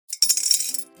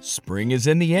Spring is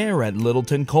in the air at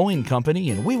Littleton Coin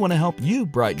Company, and we want to help you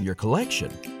brighten your collection.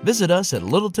 Visit us at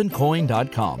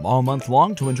littletoncoin.com all month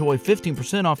long to enjoy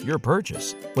 15% off your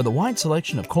purchase. With a wide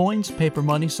selection of coins, paper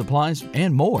money, supplies,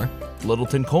 and more,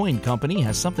 Littleton Coin Company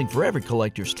has something for every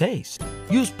collector's taste.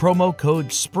 Use promo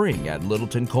code SPRING at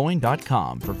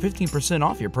littletoncoin.com for 15%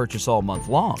 off your purchase all month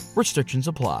long. Restrictions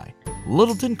apply.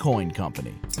 Littleton Coin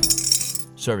Company.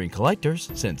 Serving collectors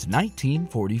since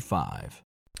 1945.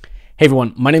 Hey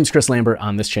everyone, my name is Chris Lambert.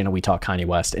 On this channel, we talk Kanye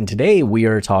West, and today we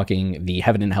are talking the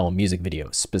Heaven and Hell music video,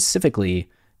 specifically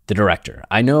the director.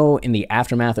 I know in the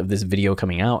aftermath of this video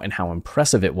coming out and how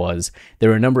impressive it was, there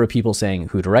were a number of people saying,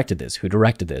 who directed this? Who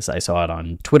directed this? I saw it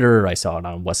on Twitter. I saw it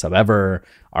on What's Up Ever,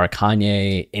 our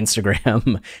Kanye,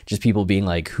 Instagram, just people being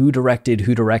like, who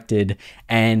directed?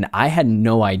 And I had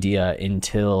no idea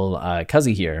until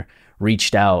Cuzzy here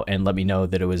reached out and let me know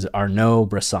that it was Arnaud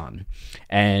Bresson.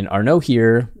 And Arnaud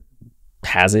here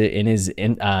has it in his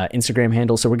Instagram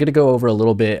handle. So we're going to go over a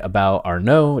little bit about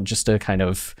Arnaud just to kind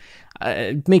of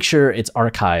make sure it's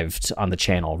archived on the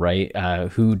channel, right?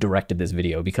 Who directed this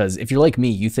video? Because if you're like me,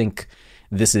 you think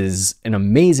this is an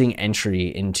amazing entry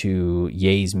into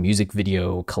Ye's music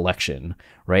video collection,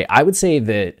 right? I would say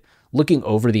that looking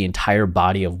over the entire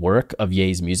body of work of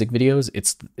Ye's music videos,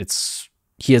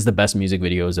 he has the best music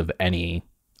videos of any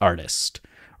artist,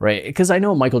 right? Because I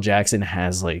know Michael Jackson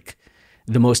has like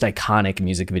the most iconic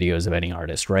music videos of any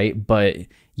artist, right? But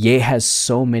Ye has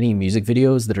so many music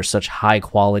videos that are such high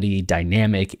quality,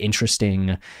 dynamic,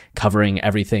 interesting, covering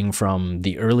everything from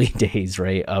the early days,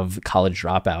 right, of College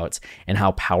Dropouts and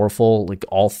how powerful like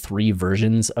all three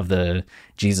versions of the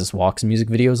Jesus Walks music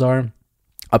videos are,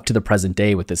 up to the present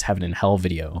day with this Heaven and Hell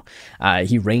video.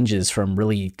 He ranges from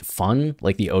really fun,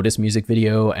 like the Otis music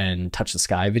video and Touch the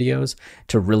Sky videos,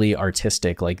 to really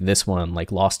artistic, like this one,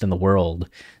 like Lost in the World.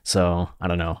 So I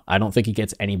don't know. I don't think it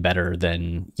gets any better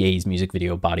than Ye's music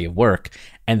video body of work.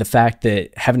 And the fact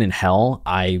that Heaven and Hell,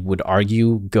 I would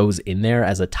argue, goes in there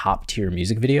as a top tier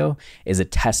music video is a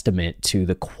testament to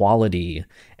the quality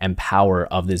and power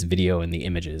of this video and the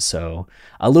images. So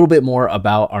a little bit more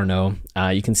about Arnaud.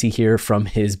 You can see here from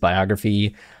his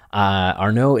biography,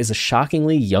 Arnaud is a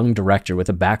shockingly young director with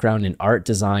a background in art,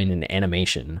 design, and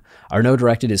animation. Arnaud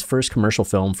directed his first commercial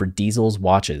film for Diesel's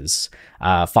watches,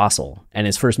 Fossil, and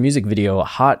his first music video,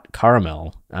 Hot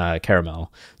Caramel,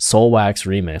 Soul Wax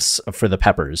Remix for the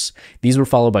Peppers. These were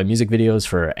followed by music videos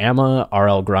for Amma,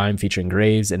 RL Grime featuring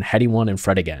Graves, and Heady One and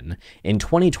Fred Again. In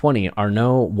 2020,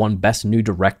 Arnaud won Best New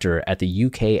Director at the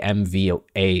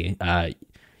UKMVA,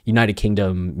 United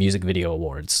Kingdom Music Video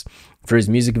Awards, for his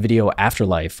music video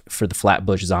Afterlife for the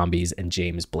Flatbush Zombies and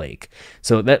James Blake.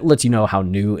 So that lets you know how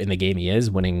new in the game he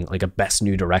is, winning like a Best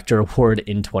New Director award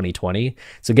in 2020.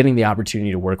 So getting the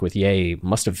opportunity to work with Ye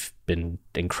must have been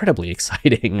incredibly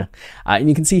exciting. And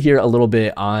you can see here a little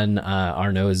bit on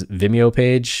Arnaud's Vimeo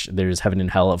page. There's Heaven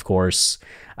and Hell, of course,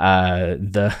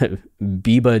 the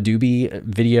Biba Doobie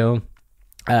video.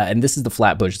 And this is the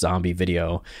Flatbush Zombie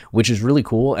video, which is really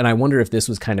cool. And I wonder if this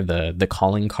was kind of the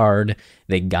calling card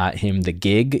that got him the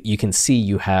gig. You can see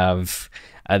you have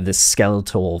this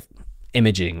skeletal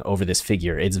imaging over this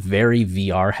figure. It's very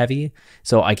VR heavy.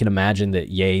 So I can imagine that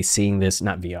Ye seeing this,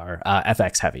 not VR,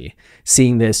 FX heavy,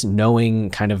 seeing this, knowing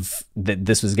kind of that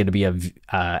this was going to be a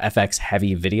FX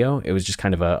heavy video. It was just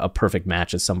kind of a perfect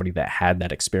match as somebody that had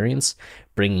that experience,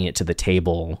 bringing it to the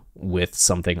table with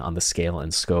something on the scale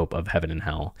and scope of Heaven and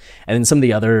Hell. And then some of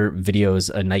the other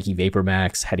videos, Nike Vapor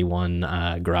Max, Heady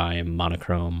One, Grime,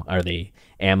 Monochrome, are the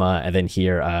Amma, and then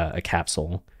here a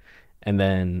Capsule. And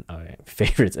then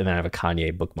favorites, and then I have a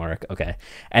Kanye bookmark. Okay.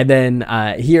 And then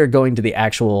here going to the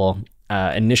actual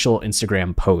initial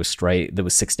Instagram post, right? That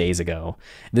was 6 days ago.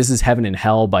 This is Heaven and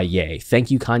Hell by Ye. Thank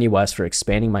you, Kanye West, for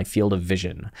expanding my field of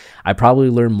vision. I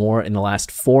probably learned more in the last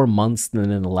 4 months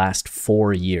than in the last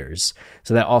 4 years.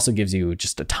 So that also gives you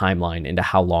just a timeline into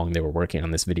how long they were working on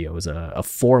this video. It was a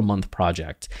 4-month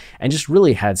project and just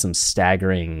really had some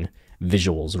staggering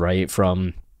visuals, right?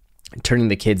 From turning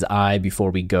the kid's eye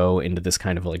before we go into this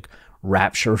kind of like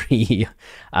rapture-y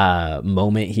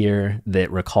moment here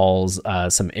that recalls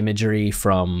some imagery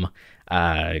from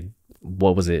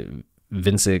what was it,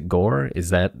 Vincent Gore? Is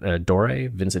that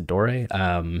Vincent Dore?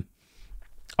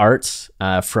 Art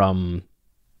from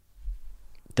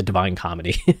the Divine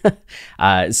Comedy,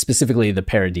 specifically the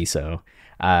Paradiso.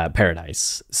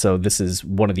 paradise. So this is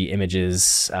one of the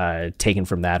images taken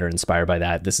from that or inspired by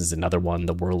that. This is another one,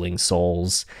 the whirling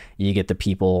souls. You get the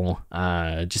people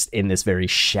just in this very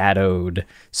shadowed,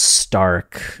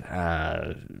 stark,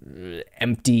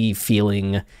 empty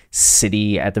feeling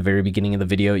city at the very beginning of the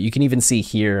video. You can even see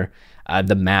here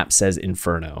the map says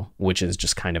Inferno, which is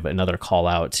just kind of another call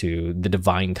out to the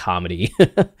divine comedy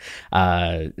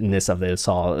ness of this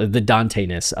all, the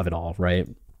Dante-ness of it all, right?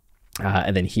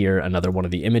 And then here, another one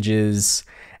of the images,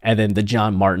 and then the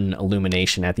John Martin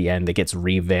illumination at the end that gets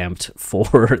revamped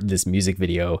for this music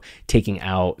video, taking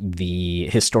out the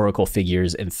historical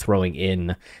figures and throwing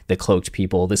in the cloaked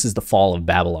people. This is the Fall of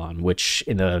Babylon, which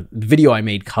in the video I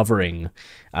made covering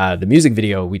the music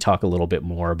video, we talk a little bit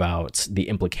more about the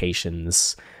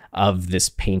implications of this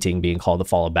painting being called the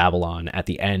Fall of Babylon at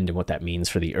the end and what that means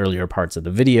for the earlier parts of the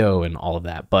video and all of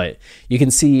that. But you can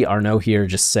see Arnaud here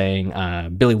just saying,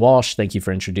 Billy Walsh, thank you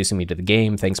for introducing me to the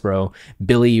game. Thanks, bro.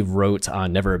 Billy wrote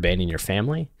on Never Abandon Your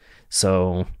Family.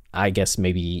 So I guess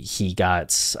maybe he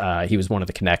was one of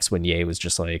the connects when Ye was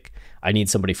just like, I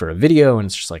need somebody for a video, and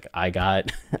it's just like, I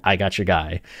got your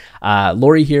guy.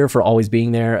 Lori here for always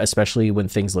being there, especially when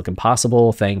things look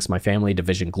impossible. Thanks, my family,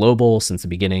 Division Global, since the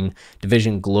beginning.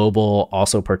 Division Global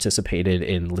also participated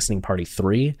in Listening Party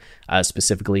 3,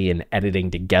 specifically in editing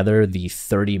together the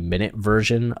 30-minute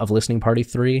version of Listening Party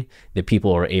 3 that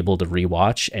people are able to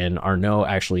rewatch, and Arnaud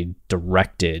actually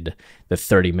directed the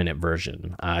 30-minute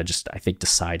version, just, I think,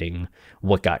 deciding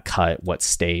what got cut, what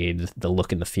stayed, the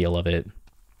look and the feel of it.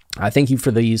 Thank you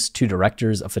for these two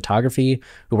directors of photography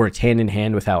who worked hand in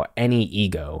hand without any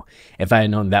ego. If I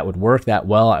had known that would work that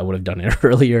well, I would have done it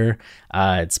earlier.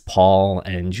 It's Paul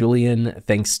and Julian.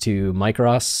 Thanks to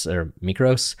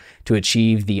Mikros to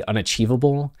achieve the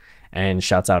unachievable, and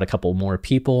shouts out a couple more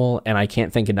people. And I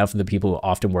can't thank enough of the people who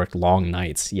often worked long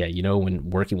nights. Yeah, you know,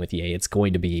 when working with EA, it's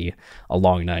going to be a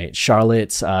long night.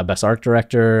 Charlotte, best art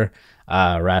director,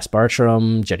 Ras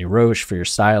Bartram, Jenny Roche for your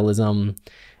stylism.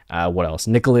 What else?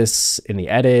 Nicholas in the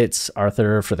edits,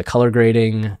 Arthur for the color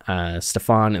grading,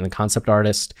 Stefan in the concept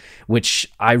artist, which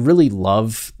I really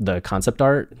love the concept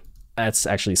art. That's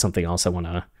actually something else I want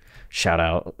to shout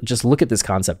out. Just look at this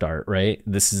concept art, right?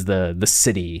 This is the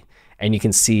city, and you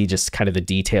can see just kind of the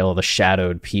detail, the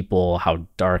shadowed people, how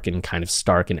dark and kind of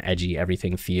stark and edgy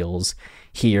everything feels.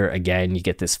 Here, again, you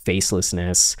get this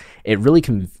facelessness. It really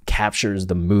captures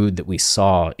the mood that we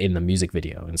saw in the music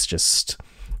video. It's just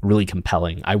really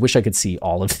compelling. I wish I could see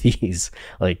all of these,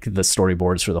 like the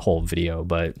storyboards for the whole video,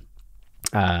 but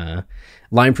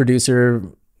line producer,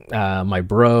 my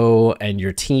bro, and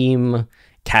your team,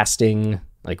 casting,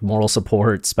 like moral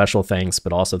support, special thanks,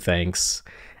 but also thanks.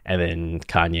 And then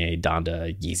Kanye,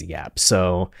 Donda, Yeezy Gap.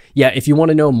 So yeah, if you want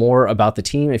to know more about the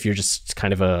team, if you're just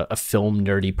kind of a film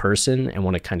nerdy person and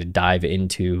want to kind of dive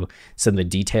into some of the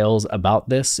details about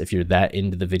this, if you're that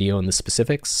into the video and the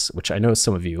specifics, which I know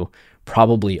some of you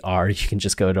probably are, you can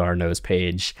just go to our nose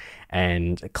page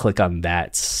and click on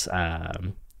that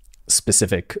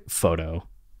specific photo.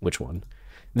 Which one?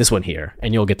 This one here,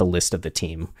 and you'll get the list of the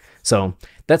team. So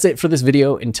that's it for this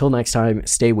video. Until next time,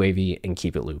 stay wavy and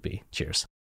keep it loopy. Cheers.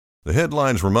 The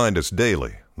headlines remind us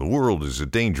daily, the world is a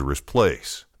dangerous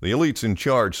place. The elites in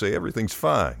charge say everything's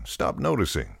fine, stop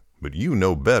noticing. But you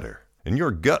know better. And your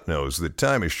gut knows that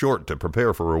time is short to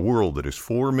prepare for a world that is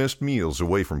 4 missed meals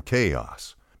away from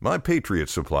chaos. My Patriot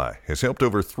Supply has helped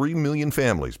over 3 million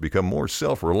families become more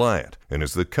self-reliant and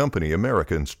is the company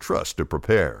Americans trust to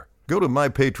prepare. Go to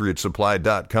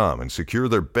MyPatriotSupply.com and secure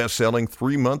their best-selling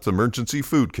 3-month emergency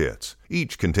food kits.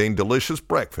 Each contain delicious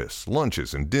breakfasts,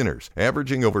 lunches, and dinners,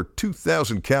 averaging over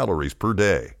 2,000 calories per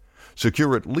day.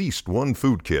 Secure at least 1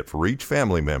 food kit for each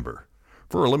family member.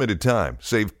 For a limited time,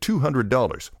 save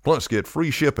 $200, plus get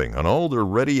free shipping on all their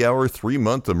Ready Hour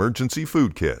 3-month emergency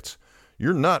food kits.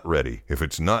 You're not ready if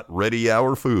it's not Ready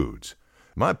Hour Foods.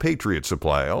 My Patriot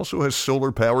Supply also has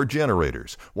solar power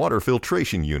generators, water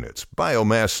filtration units,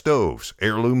 biomass stoves,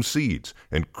 heirloom seeds,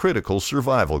 and critical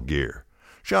survival gear.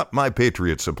 Shop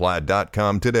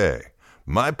MyPatriotSupply.com today.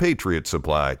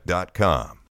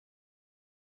 MyPatriotSupply.com.